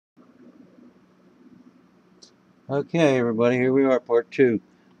Okay, everybody, here we are, part two.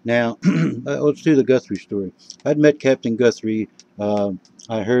 Now, let's do the Guthrie story. I'd met Captain Guthrie. Uh,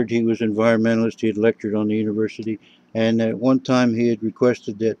 I heard he was environmentalist. He had lectured on the university, and at one time he had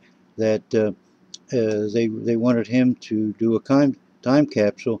requested that they wanted him to do a time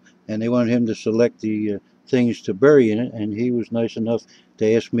capsule, and they wanted him to select the things to bury in it. And he was nice enough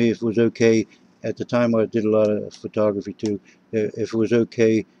to ask me if it was okay. At the time, I did a lot of photography too. If it was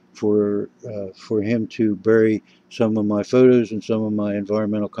okay for him to bury some of my photos and some of my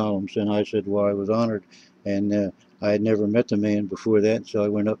environmental columns, and I said, well, I was honored, and I had never met the man before that, so I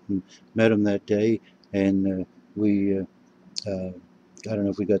went up and met him that day, and we. I don't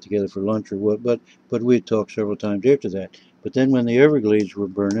know if we got together for lunch or what, but we had talked several times after that. But then when the Everglades were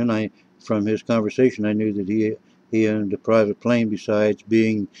burning, from his conversation I knew that he owned a private plane. Besides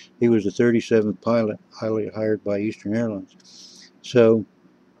being, he was the 37th pilot hired by Eastern Airlines. So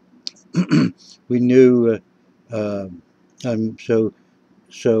we knew.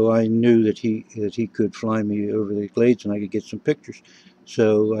 So I knew that he could fly me over the Glades and I could get some pictures.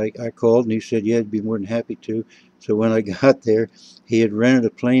 So I called and he said, yeah, I'd be more than happy to. So when I got there, he had rented a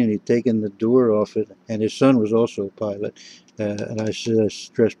plane and he'd taken the door off it, and his son was also a pilot. And I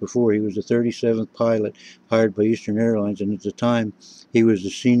stressed before, he was the 37th pilot hired by Eastern Airlines, and at the time he was the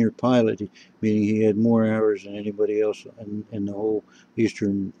senior pilot, meaning he had more hours than anybody else in the whole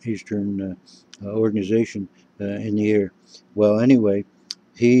Eastern organization in the air. Well, anyway,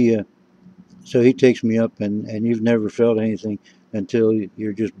 he so he takes me up, and you've never felt anything until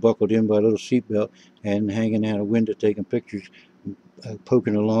you're just buckled in by a little seatbelt and hanging out a window taking pictures,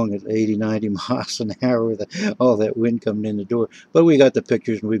 poking along at 80, 90 miles an hour with all that wind coming in the door. But we got the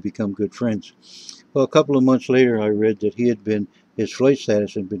pictures and we become good friends. Well, a couple of months later, I read that his flight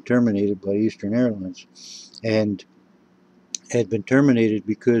status had been terminated by Eastern Airlines, and had been terminated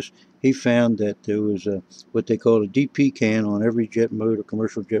because he found that there was what they call a DP can on every jet motor,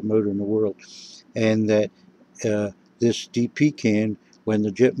 commercial jet motor in the world, and that this DP can, when the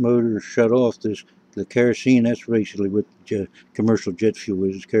jet motor shut off, the kerosene, that's basically what commercial jet fuel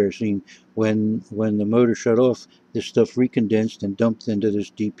is kerosene. When the motor shut off, this stuff recondensed and dumped into this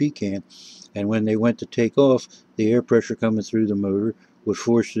DP can, and when they went to take off, the air pressure coming through the motor would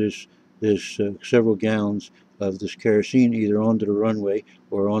force this several gallons of this kerosene either onto the runway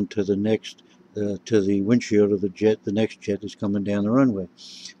or onto the next to the windshield of the next jet that's coming down the runway.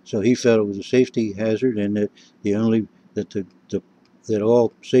 So he felt it was a safety hazard, and that the only that the that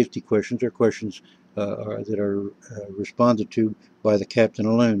all safety questions are questions that are responded to by the captain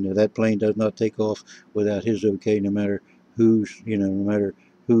alone. Now, that plane does not take off without his okay, no matter no matter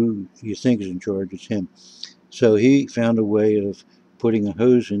who you think is in charge, it's him. So he found a way of putting a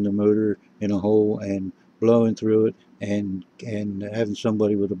hose in the motor in a hole and blowing through it, and having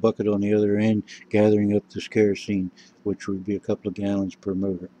somebody with a bucket on the other end gathering up this kerosene, which would be a couple of gallons per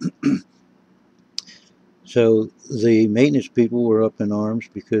motor. So the maintenance people were up in arms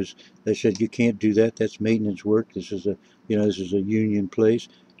because they said, you can't do that. That's maintenance work. This is a union place,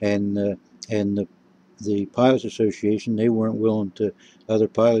 and and the pilots association, they weren't willing to. Other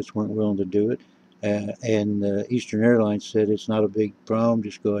pilots weren't willing to do it. And Eastern Airlines said, it's not a big problem.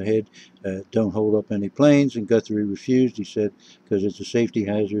 Just go ahead. Don't hold up any planes. And Guthrie refused. He said because it's a safety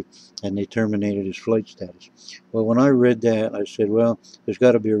hazard, and they terminated his flight status. Well, when I read that, I said, well, there's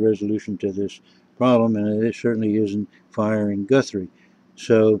got to be a resolution to this problem, and it certainly isn't firing Guthrie.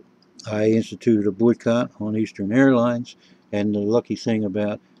 So I instituted a boycott on Eastern Airlines, and the lucky thing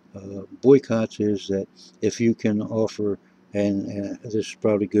about boycotts is that if you can offer, and this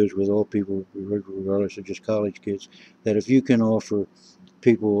probably goes with all people regardless of just college kids, that if you can offer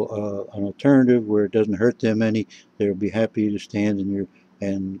people an alternative where it doesn't hurt them any, they'll be happy to stand in your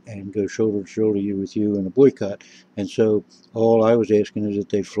and go shoulder to shoulder with you in a boycott. And so all I was asking is that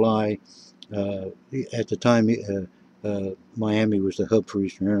they fly uh, at the time, Miami was the hub for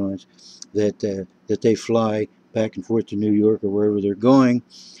Eastern Airlines. That they fly back and forth to New York or wherever they're going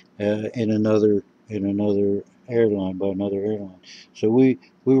in another airline by another airline. So we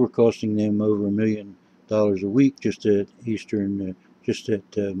were costing them over $1 million a week just at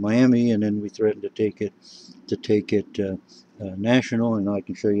Miami, and then we threatened to take it national, and I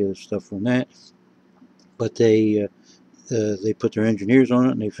can show you the stuff from that. But they put their engineers on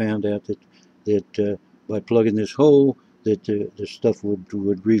it, and they found out that by plugging this hole, that the stuff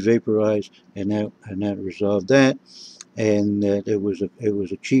would re-vaporize, and that resolved that, and that it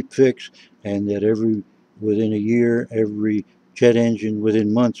was a cheap fix, and that within a year, every jet engine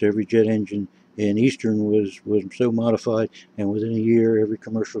within months, every jet engine in Eastern was so modified, and within a year, every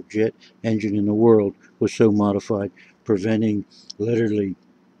commercial jet engine in the world was so modified, preventing literally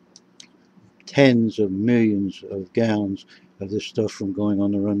tens of millions of gallons of this stuff from going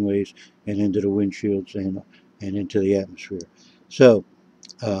on the runways and into the windshields and into the atmosphere. So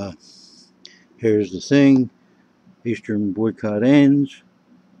here's the thing: Eastern boycott ends,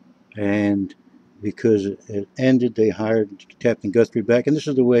 and because it ended, they hired Captain Guthrie back. And this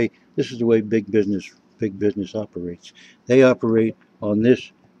is the way big business operates. They operate on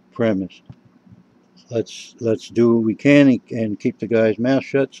this premise: let's do what we can and keep the guy's mouth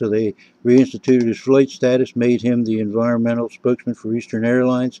shut. So they reinstituted his flight status, made him the environmental spokesman for Eastern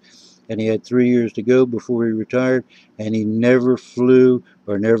Airlines, and he had 3 years to go before he retired. And he never flew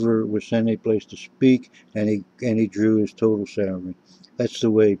or never was sent any place to speak, and he drew his total salary. That's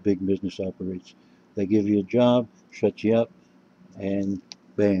the way big business operates. They give you a job, shut you up, and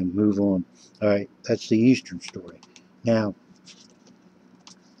bam, move on. All right, that's the Eastern story. Now,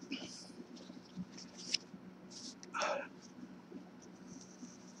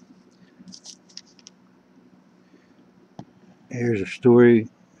 here's a story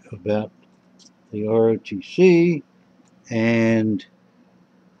about the ROTC, and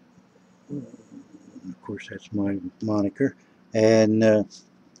of course that's my moniker. And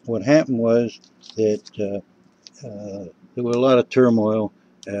what happened was that there was a lot of turmoil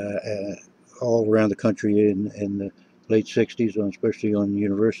all around the country in the late 60s, especially on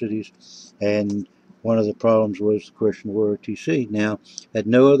universities. And one of the problems was the question of ROTC. Now, at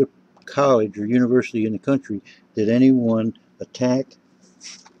no other college or university in the country did anyone attack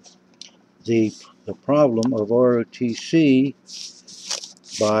the problem of ROTC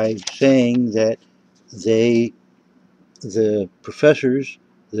by saying that the professors,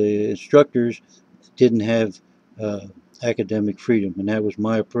 the instructors, didn't have uh, academic freedom, and that was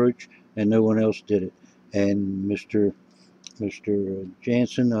my approach, and no one else did it. And Mr.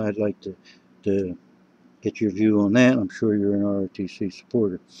 Jansen, I'd like to get your view on that. I'm sure you're an ROTC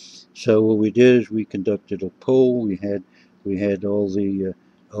supporter. So what we did is we conducted a poll. We had all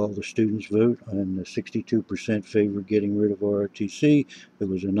the students vote, and 62% favored getting rid of ROTC. It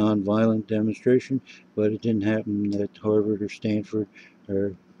was a nonviolent demonstration, but it didn't happen at Harvard or Stanford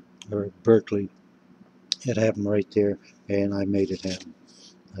or Berkeley. It happened right there, and I made it happen.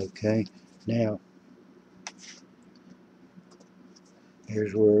 Okay, now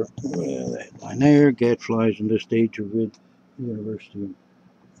here's where the headline there: Gadflies in this stage of University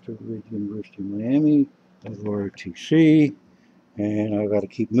University of Miami of ROTC, and I got to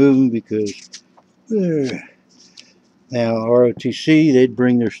keep moving because now ROTC, they'd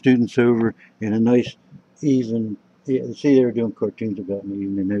bring their students over in a nice even. Yeah, see, they were doing cartoons about me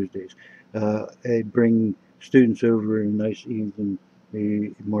even in those days. They'd bring students over in a nice even.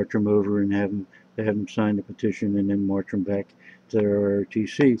 They march them over and have them sign the petition and then march them back to their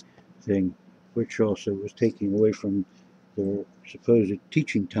ROTC thing, which also was taking away from their supposed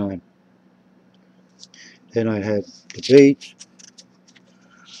teaching time. Then I had debates.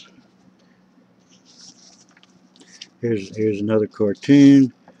 Here's another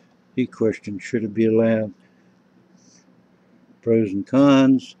cartoon. He questioned, should it be allowed? Pros and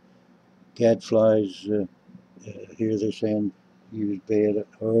cons. Gadflies, here they're saying use bad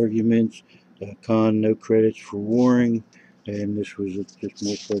arguments. Con, no credits for warring. And this was just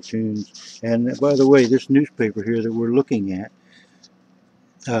more cartoons. And by the way, this newspaper here that we're looking at,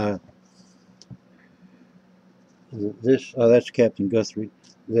 uh, that's Captain Guthrie.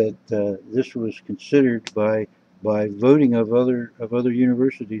 That this was considered by voting of other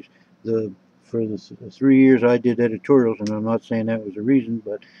universities. The For the 3 years I did editorials, and I'm not saying that was a reason,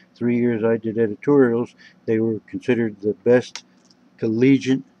 but 3 years I did editorials, they were considered the best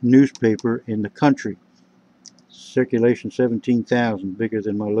collegiate newspaper in the country. Circulation 17,000, bigger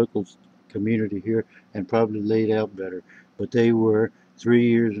than my local community here, and probably laid out better. But they were 3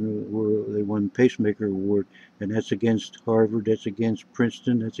 years and they won Pacemaker Award, and that's against Harvard, that's against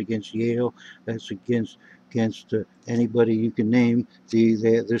Princeton, that's against Yale, that's against anybody you can name.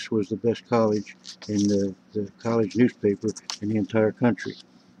 This was the best college in the college newspaper in the entire country.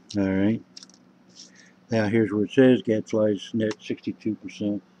 All right. Now here's where it says Gadflies net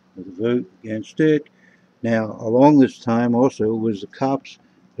 62% of the vote against it. Now, along this time also was the cops.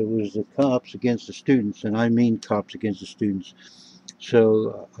 It was the cops against the students, and I mean cops against the students.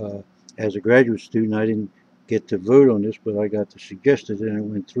 So, as a graduate student, I didn't get to vote on this, but I got to suggest it, and it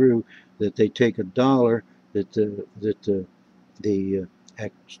went through that they take $1 that the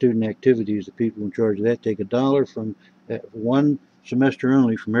student activities, the people in charge of that, take $1 from one semester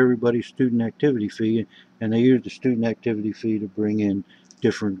only from everybody's student activity fee, and they use the student activity fee to bring in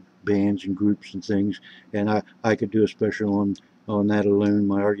different bands and groups and things. And I could do a special on that alone,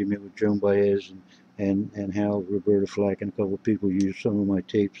 my argument with Joan Baez and how Roberta Flack and a couple of people used some of my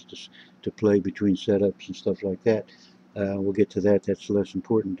tapes to play between setups and stuff like that. We'll get to that. That's less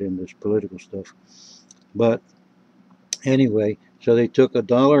important than this political stuff. But anyway, so they took $1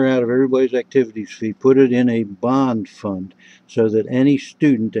 out of everybody's activities fee, put it in a bond fund, so that any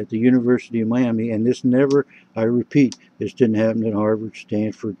student at the University of Miami, and this never, I repeat, this didn't happen at Harvard,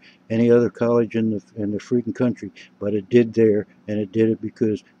 Stanford, any other college in the freaking country, but it did there, and it did it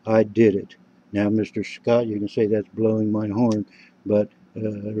because I did it. Now, Mr. Scott, you can say that's blowing my horn, but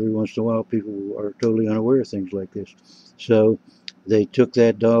every once in a while people are totally unaware of things like this. So they took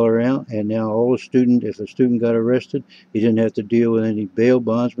that $1 out, and now all a student, if a student got arrested, he didn't have to deal with any bail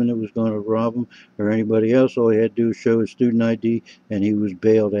bondsman that was going to rob him or anybody else. All he had to do was show his student ID, and he was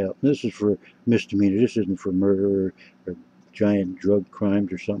bailed out. And this is for misdemeanor. This isn't for murder or giant drug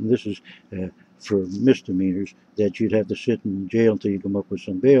crimes or something. This is for misdemeanors that you'd have to sit in jail until you come up with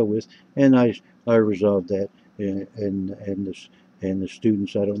some bail with. And I resolved that, and the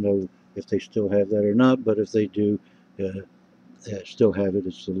students, I don't know if they still have that or not, but if they do, still have it.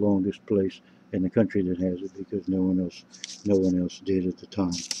 It's the longest place in the country that has it because no one else did at the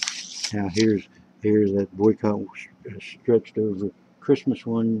time. Now here's that boycott stretched over Christmas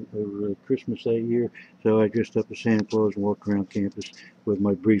over Christmas that year. So I dressed up as Santa Claus and walked around campus with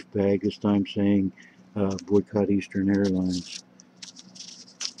my brief bag, this time saying boycott Eastern Airlines.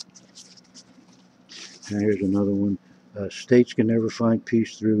 Now here's another one. States can never find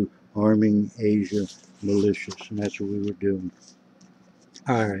peace through arming Asia militias, and that's what we were doing.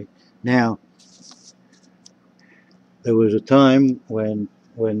 All right. Now, there was a time when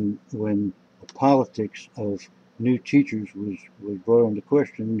the politics of new teachers was brought into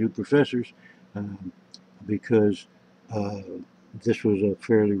question, new professors, um, because uh, this was a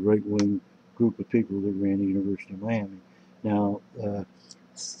fairly right-wing group of people that ran the University of Miami. Now, I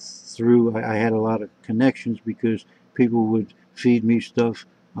had a lot of connections because people would feed me stuff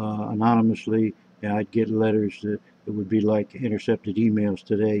anonymously, and I'd get letters that would be like intercepted emails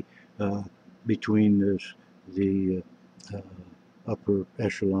today uh, between the upper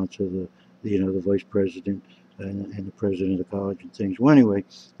echelons of the vice president and the president of the college and things. Well, anyway,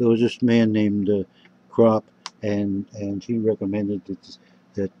 there was this man named Crop, and he recommended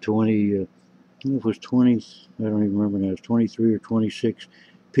that 20 I think it was 20, I don't even remember now, it was 23 or 26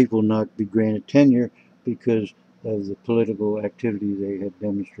 people not be granted tenure because of the political activity they had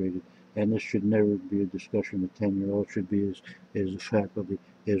demonstrated. And this should never be a discussion of tenure. All it should be is the faculty,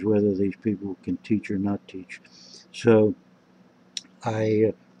 is whether these people can teach or not teach. So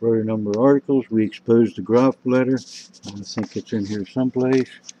I wrote a number of articles. We exposed the Groff letter. I think it's in here someplace.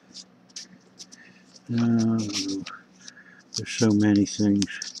 There's so many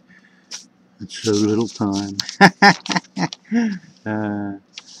things and so little time. uh,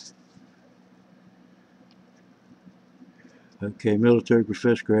 Okay, military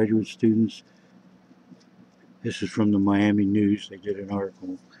professor, graduate students. This is from the Miami News. They did an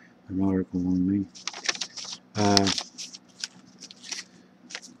article on me. Uh,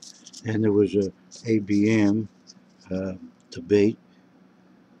 and there was a ABM debate.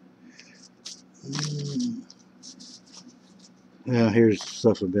 Now here's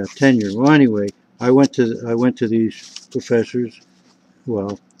stuff about tenure. Well, anyway, I went to these professors.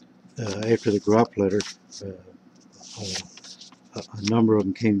 Well, after the Gropp letter, a number of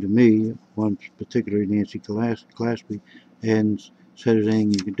them came to me. One particularly, Nancy Claspy, and said, "Is there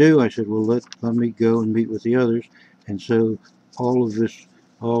anything you can do?" I said, "Well, let me go and meet with the others." And so all of this,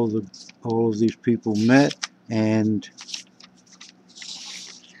 all the all of these people met, and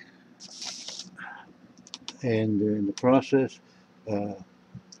in the process, uh,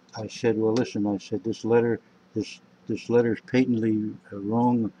 I said, "Well, listen," I said, this letter is patently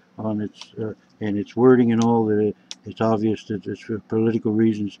wrong on and its wording and all that. It's obvious that it's for political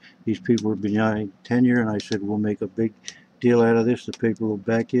reasons. These people are behind tenure." And I said, "We'll make a big deal out of this. The paper will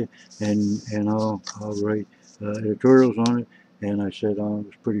back you, and I'll write editorials on it." And I said, "I was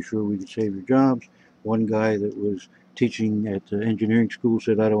pretty sure we could save your jobs." One guy that was teaching at the engineering school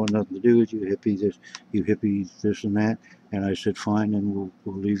said, "I don't want nothing to do with you hippie this and that." And I said, "Fine, and we'll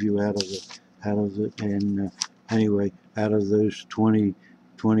leave you out of it." And anyway, out of those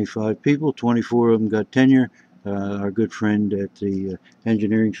 25 people, 24 of them got tenure. Our good friend at the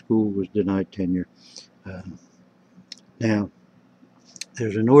engineering school was denied tenure. Uh, Now,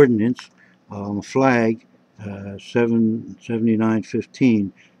 there's an ordinance on the flag,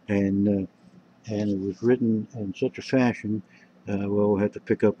 7915, and it was written in such a fashion. Well, we'll have to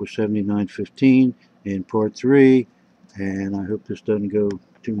pick up with 7915 in part 3, and I hope this doesn't go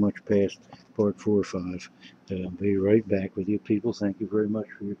too much past part 4 or 5. I'll be right back with you people. Thank you very much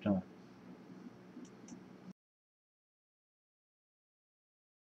for your time.